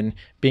princesses and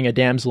being a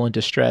damsel in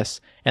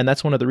distress. And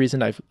that's one of the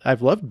reasons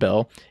I've loved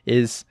Belle,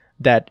 is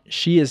that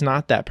she is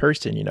not that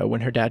person. You know,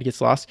 when her dad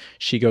gets lost,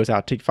 she goes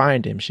out to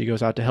find him. She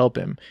goes out to help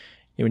him.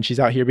 And when she's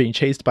out here being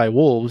chased by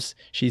wolves,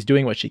 she's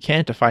doing what she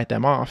can to fight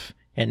them off.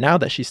 And now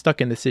that she's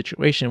stuck in this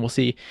situation, we'll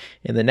see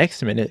in the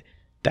next minute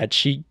that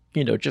she,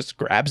 you know, just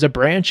grabs a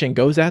branch and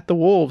goes at the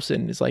wolves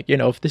and is like, you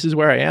know, if this is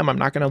where I am, I'm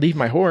not going to leave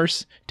my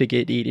horse to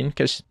get eaten,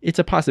 because it's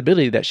a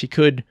possibility that she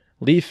could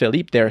leave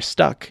Philippe there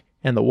stuck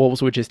and the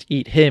wolves would just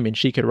eat him and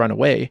she could run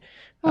away.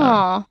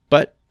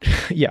 But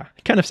yeah,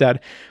 kind of sad.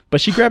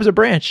 But she grabs a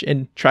branch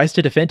and tries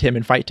to defend him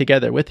and fight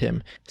together with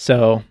him.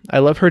 So I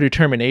love her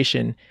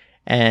determination,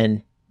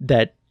 and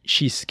that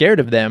she's scared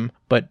of them,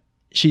 but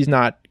she's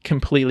not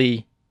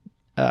completely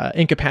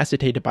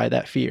incapacitated by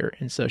that fear.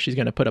 And so she's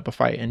going to put up a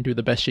fight and do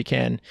the best she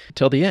can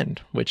till the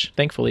end, which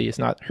thankfully is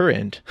not her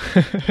end.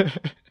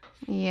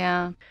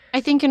 Yeah. I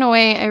think in a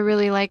way I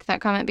really like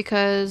that comment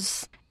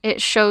because it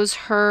shows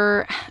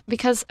her,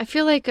 because I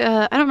feel like,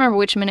 I don't remember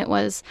which minute it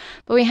was,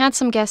 but we had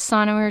some guests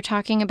on and we were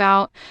talking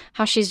about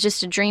how she's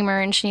just a dreamer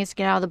and she needs to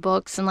get out of the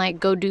books and like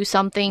go do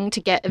something to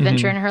get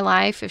adventure in her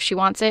life if she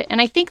wants it. And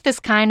I think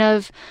this kind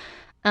of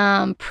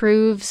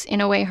proves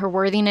in a way her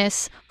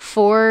worthiness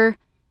for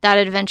that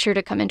adventure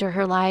to come into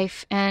her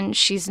life. And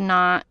she's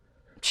not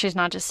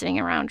just sitting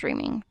around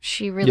dreaming.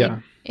 She really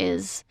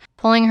is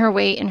pulling her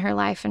weight in her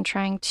life and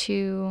trying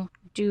to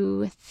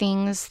do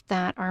things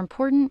that are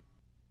important.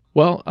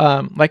 Well,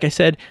 like I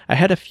said, I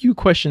had a few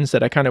questions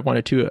that I kind of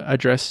wanted to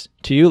address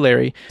to you,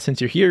 Larry,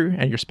 since you're here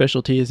and your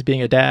specialty is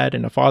being a dad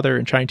and a father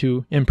and trying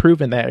to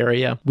improve in that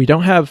area. We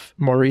don't have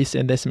Maurice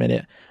in this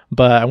minute,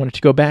 but I wanted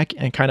to go back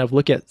and kind of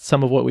look at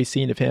some of what we've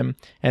seen of him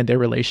and their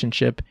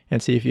relationship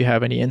and see if you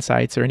have any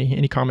insights or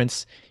any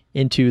comments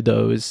into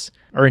those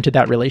or into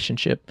that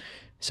relationship.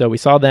 So we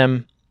saw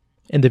them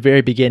in the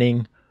very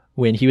beginning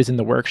when he was in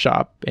the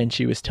workshop and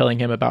she was telling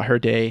him about her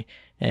day,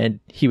 and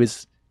he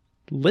was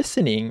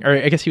listening, or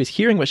I guess he was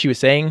hearing what she was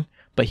saying,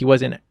 but he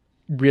wasn't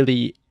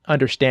really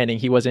understanding.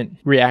 He wasn't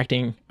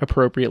reacting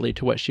appropriately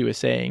to what she was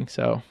saying.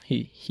 So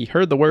he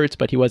heard the words,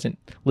 but he wasn't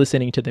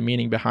listening to the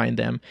meaning behind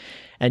them.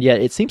 And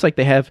yet it seems like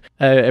they have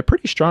a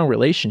pretty strong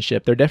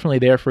relationship. They're definitely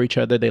there for each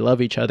other. They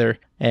love each other,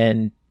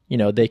 and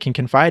they can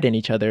confide in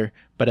each other,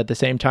 but at the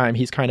same time,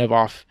 he's kind of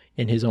off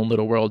in his own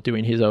little world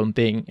doing his own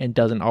thing and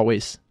doesn't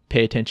always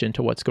pay attention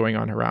to what's going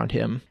on around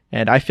him.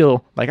 And I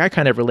feel like I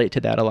kind of relate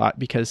to that a lot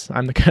because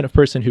I'm the kind of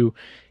person who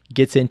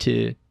gets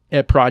into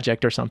a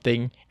project or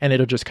something and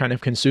it'll just kind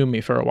of consume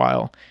me for a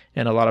while.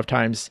 And a lot of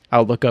times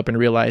I'll look up and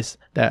realize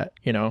that,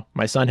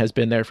 my son has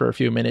been there for a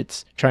few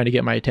minutes trying to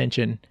get my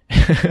attention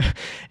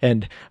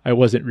and I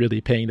wasn't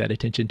really paying that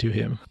attention to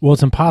him. Well,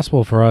 it's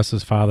impossible for us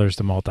as fathers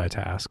to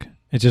multitask.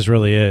 It just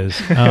really is.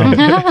 It's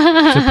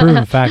a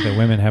proven fact that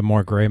women have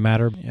more gray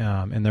matter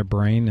in their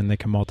brain and they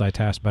can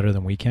multitask better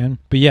than we can.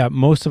 But yeah,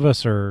 most of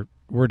us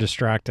we're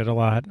distracted a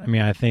lot. I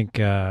mean, I think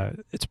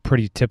it's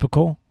pretty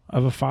typical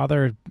of a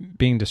father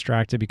being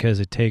distracted because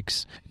it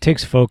takes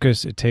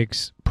focus, it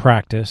takes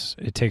practice,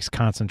 it takes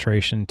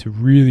concentration to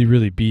really,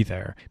 really be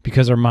there,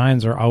 because our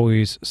minds are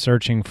always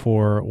searching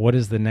for what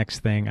is the next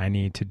thing I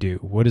need to do?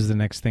 What is the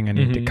next thing I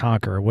need to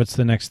conquer? What's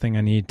the next thing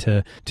I need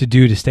to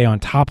do to stay on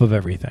top of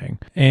everything?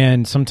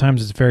 And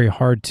sometimes it's very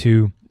hard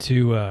to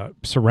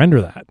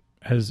surrender that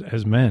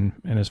as men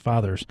and as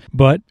fathers,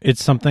 but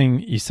it's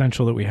something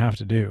essential that we have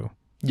to do.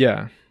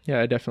 Yeah,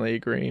 I definitely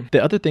agree.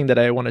 The other thing that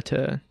I wanted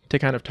to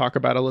kind of talk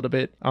about a little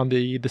bit on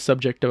the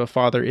subject of a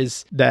father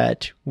is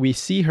that we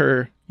see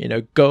her,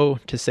 go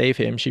to save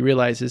him. She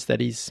realizes that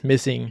he's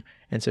missing,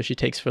 and so she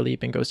takes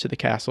Philippe and goes to the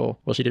castle.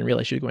 Well, she didn't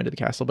realize she was going to the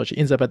castle, but she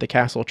ends up at the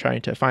castle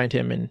trying to find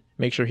him and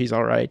make sure he's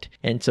all right.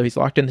 And so he's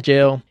locked in the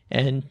jail,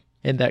 and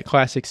in that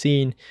classic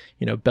scene,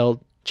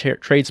 Belle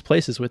trades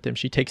places with him.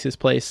 She takes his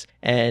place,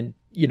 and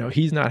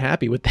he's not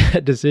happy with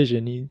that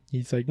decision.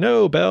 He's like,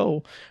 no,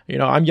 Belle,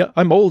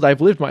 I'm old. I've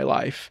lived my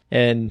life.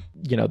 And,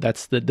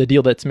 that's the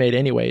deal that's made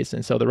anyways.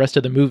 And so the rest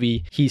of the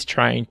movie, he's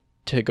trying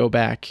to go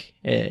back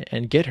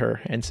and get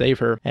her and save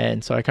her.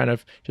 And so I kind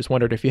of just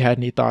wondered if you had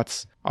any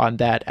thoughts on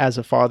that as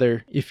a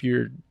father,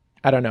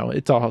 I don't know,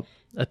 it's all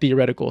a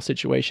theoretical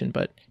situation,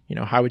 but,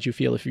 how would you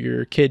feel if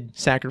your kid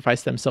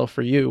sacrificed themselves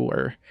for you,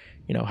 or,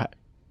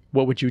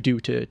 what would you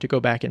do to go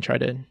back and try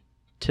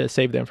to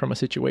save them from a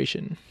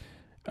situation?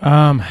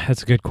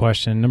 That's a good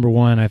question. Number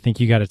one, I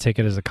think you got to take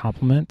it as a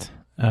compliment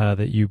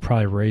that you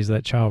probably raised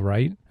that child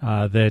right,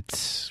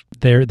 that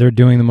they're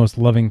doing the most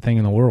loving thing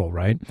in the world,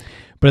 right?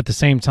 But at the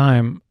same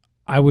time,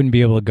 I wouldn't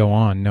be able to go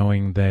on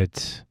knowing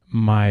that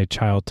my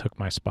child took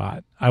my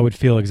spot. I would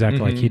feel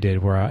exactly like he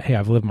did, where, hey,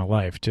 I've lived my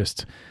life.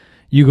 Just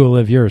you go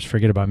live yours.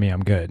 Forget about me.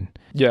 I'm good.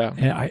 Yeah.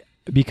 And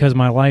because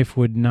my life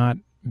would not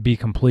be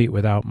complete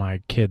without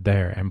my kid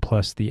there, and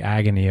plus the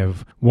agony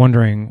of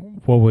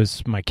wondering what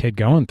was my kid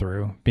going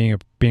through, being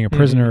a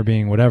prisoner,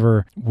 being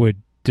whatever, would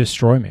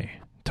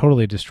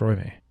totally destroy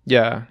me.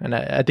 Yeah, and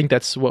I think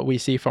that's what we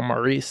see from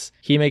Maurice.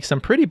 He makes some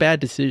pretty bad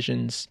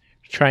decisions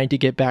trying to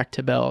get back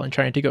to Belle and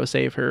trying to go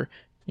save her,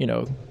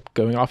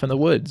 going off in the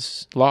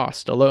woods,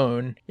 lost,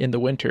 alone in the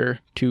winter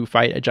to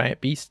fight a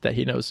giant beast that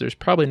he knows there's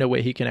probably no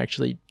way he can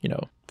actually,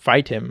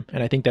 fight him.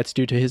 And I think that's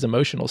due to his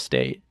emotional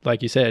state.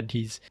 Like you said,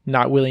 he's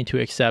not willing to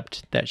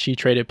accept that she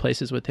traded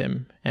places with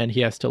him and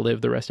he has to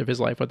live the rest of his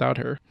life without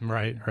her.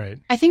 Right.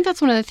 I think that's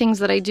one of the things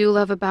that I do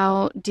love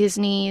about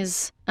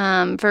Disney's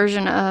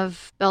version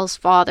of Belle's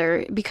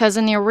father, because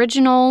in the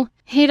original,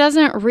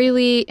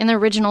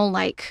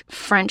 like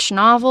French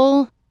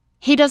novel,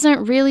 he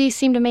doesn't really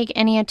seem to make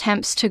any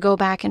attempts to go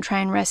back and try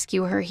and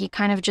rescue her. He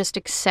kind of just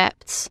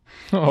accepts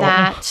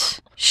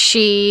that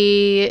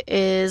she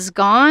is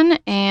gone.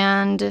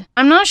 And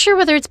I'm not sure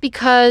whether it's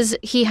because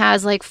he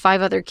has like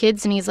 5 other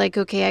kids and he's like,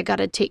 okay, I got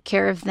to take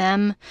care of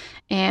them.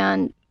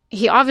 And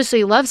he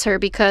obviously loves her,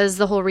 because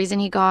the whole reason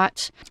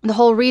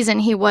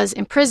he was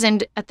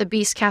imprisoned at the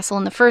Beast Castle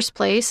in the first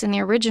place in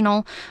the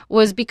original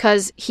was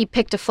because he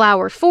picked a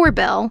flower for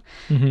Belle.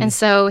 And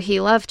so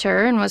he loved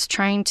her and was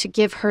trying to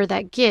give her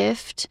that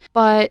gift.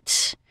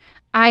 But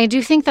I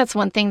do think that's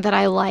one thing that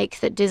I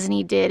like that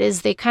Disney did,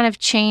 is they kind of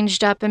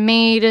changed up and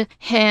made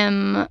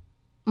him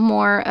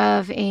more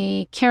of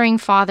a caring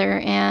father.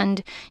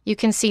 And you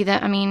can see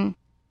that,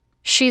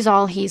 she's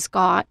all he's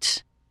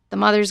got. The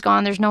mother's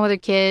gone. There's no other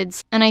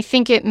kids. And I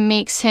think it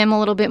makes him a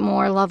little bit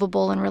more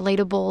lovable and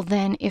relatable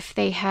than if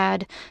they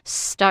had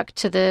stuck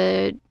to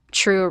the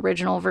true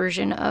original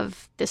version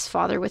of this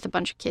father with a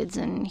bunch of kids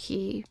and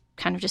he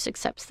kind of just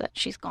accepts that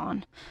she's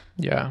gone.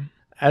 Yeah.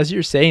 As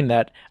you're saying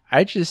that,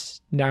 I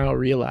just now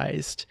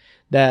realized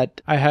that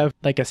I have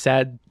like a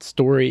sad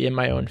story in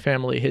my own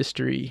family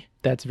history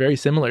that's very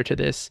similar to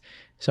this.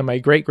 So my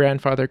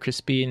great-grandfather,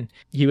 Crispin,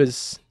 he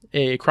was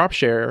a crop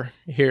sharer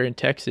here in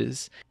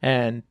Texas,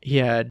 and he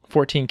had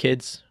 14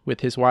 kids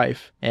with his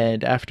wife.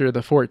 And after the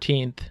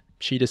 14th,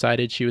 she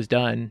decided she was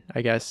done,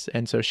 I guess.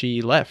 And so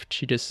she left.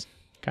 She just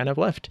kind of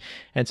left.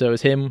 And so it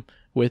was him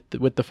with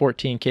the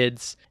 14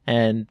 kids,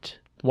 and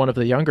one of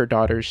the younger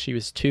daughters, she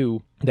was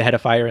 2. They had a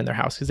fire in their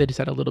house because they just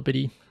had a little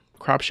bitty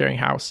crop sharing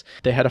house.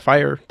 They had a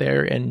fire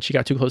there, and she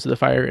got too close to the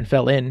fire and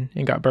fell in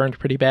and got burned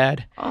pretty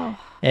bad. Oh.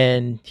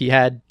 And he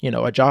had,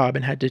 a job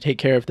and had to take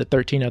care of the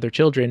 13 other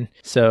children.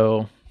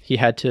 So he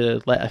had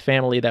to let a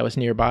family that was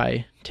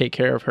nearby take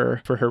care of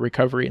her for her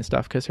recovery and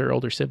stuff, because her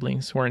older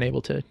siblings weren't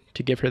able to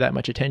give her that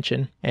much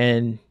attention.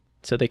 And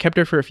so they kept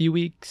her for a few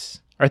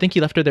weeks. Or I think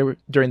he left her there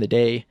during the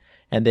day,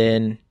 and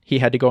then he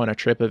had to go on a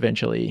trip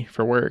eventually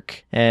for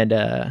work.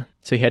 And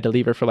so he had to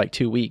leave her for like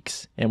 2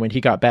 weeks. And when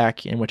he got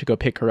back and went to go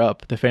pick her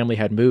up, the family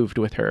had moved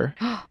with her.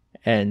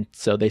 And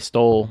so they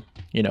stole,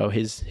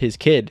 his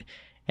kid.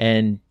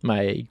 And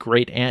my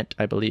great aunt,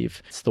 I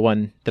believe, it's the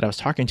one that I was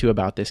talking to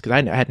about this, because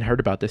I hadn't heard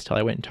about this till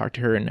I went and talked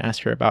to her and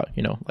asked her about,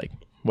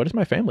 what is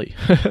my family?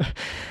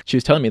 She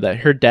was telling me that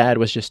her dad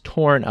was just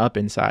torn up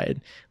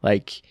inside.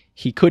 Like,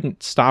 he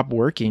couldn't stop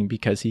working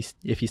because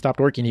if he stopped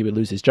working, he would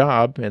lose his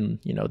job. And,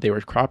 they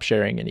were crop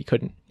sharing, and he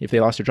couldn't, if they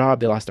lost their job,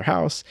 they lost their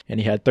house. And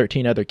he had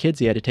 13 other kids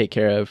he had to take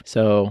care of.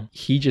 So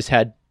he just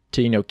had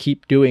to,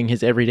 keep doing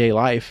his everyday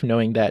life,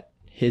 knowing that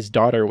his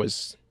daughter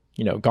was,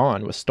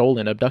 gone, was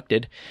stolen,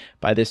 abducted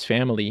by this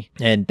family.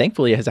 And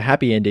thankfully it has a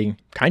happy ending,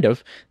 kind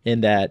of,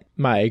 in that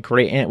my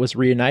great aunt was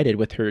reunited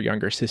with her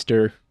younger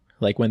sister.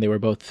 Like, when they were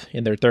both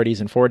in their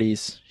 30s and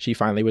 40s, she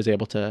finally was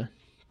able to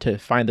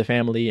find the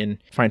family and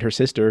find her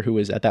sister, who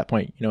was at that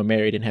point,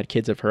 married and had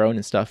kids of her own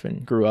and stuff,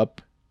 and grew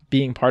up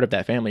being part of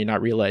that family,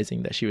 not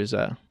realizing that she was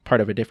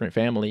part of a different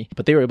family.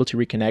 But they were able to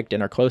reconnect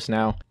and are close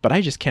now. But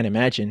I just can't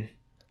imagine,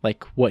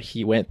 like, what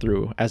he went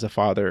through as a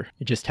father,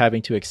 just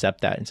having to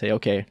accept that and say,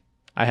 okay,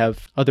 I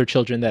have other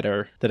children that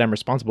I'm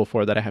responsible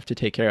for, that I have to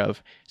take care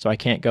of, so I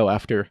can't go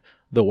after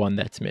the one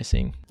that's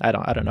missing. I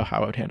don't know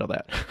how I would handle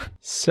that.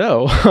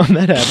 So, on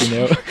that happy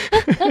note.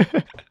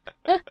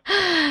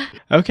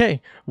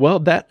 Okay, well,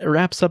 that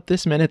wraps up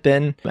this minute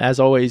then. As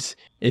always,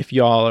 if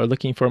y'all are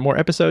looking for more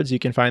episodes, you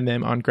can find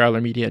them on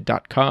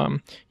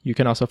growlermedia.com. You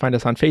can also find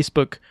us on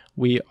Facebook.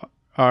 We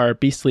are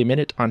Beastly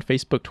Minute on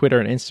Facebook, Twitter,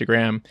 and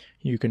Instagram.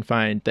 You can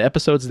find the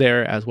episodes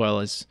there, as well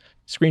as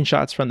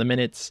screenshots from the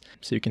minutes,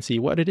 so you can see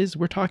what it is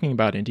we're talking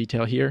about in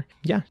detail here.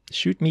 Yeah,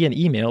 shoot me an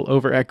email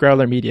over at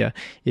Growler Media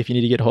if you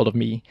need to get a hold of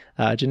me.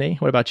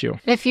 Janae, what about you?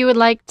 If you would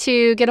like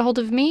to get a hold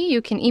of me,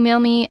 you can email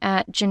me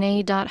at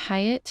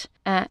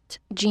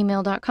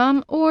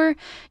janae.hyatt@gmail.com, or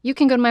you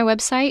can go to my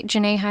website,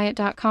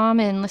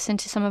 janaehyatt.com, and listen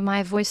to some of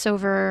my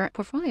voiceover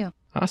portfolio.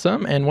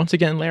 Awesome. And once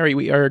again, Larry,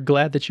 we are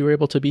glad that you were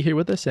able to be here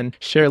with us and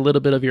share a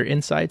little bit of your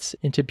insights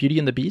into Beauty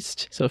and the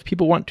Beast. So if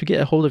people want to get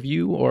a hold of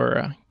you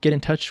or get in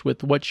touch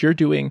with what you're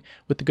doing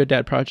with the Good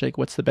Dad Project,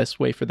 what's the best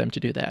way for them to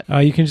do that?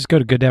 You can just go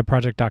to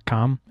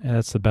gooddadproject.com, and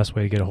that's the best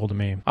way to get a hold of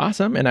me.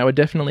 Awesome. And I would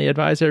definitely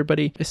advise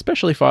everybody,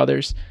 especially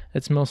fathers,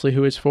 that's mostly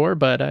who it's for,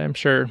 but I'm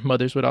sure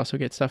mothers would also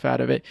get stuff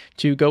out of it,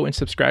 to go and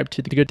subscribe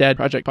to the Good Dad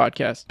Project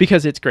podcast,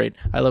 because it's great.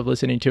 I love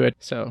listening to it.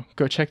 So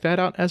go check that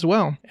out as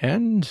well.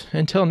 And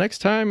until next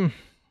time,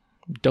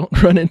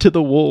 don't run into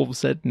the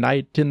wolves at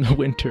night in the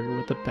winter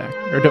with a pack,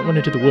 or don't run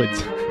into the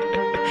woods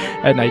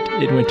at night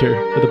in winter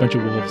with a bunch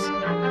of wolves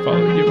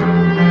following you.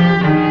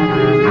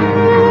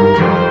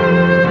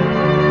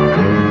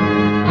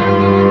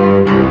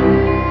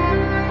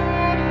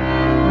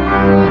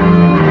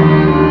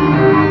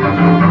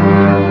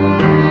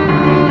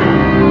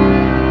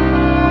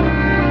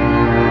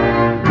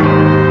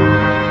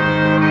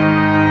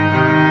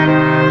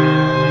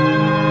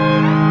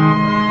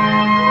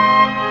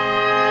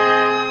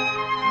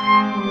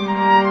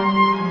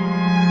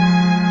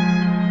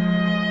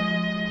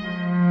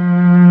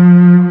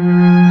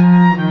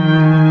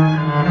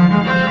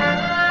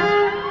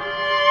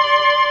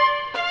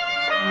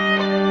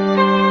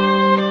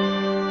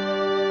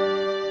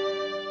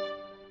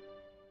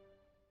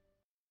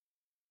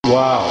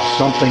 Wow,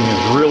 something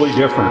is really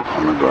different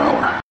on the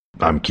growler.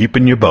 I'm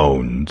keeping your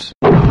bones.